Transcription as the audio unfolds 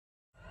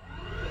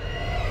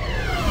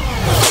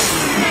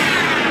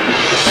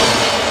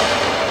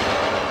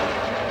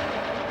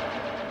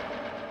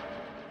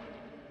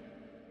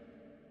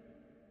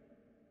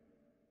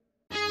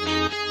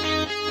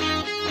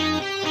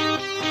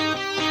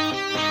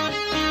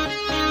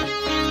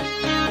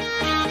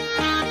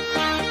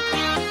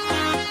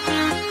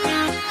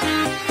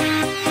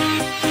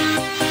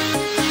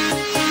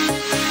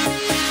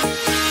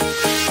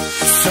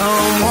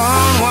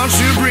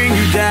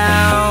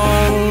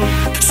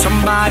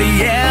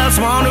Everybody else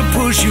wanna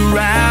push you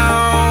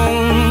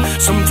around.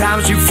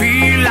 Sometimes you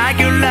feel like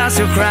you lost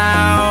your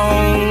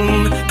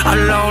crown, a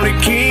lonely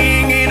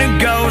king in a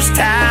ghost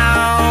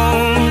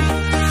town.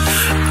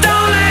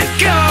 Don't let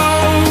go,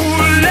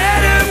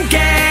 let him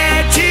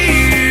get to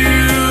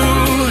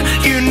you.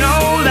 You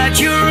know that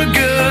you're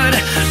good,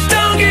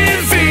 don't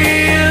give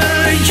in.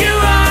 You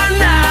are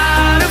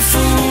not a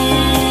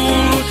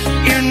fool,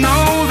 you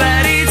know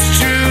that it's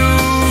true.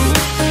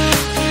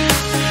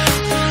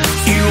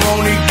 You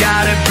only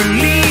gotta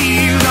believe.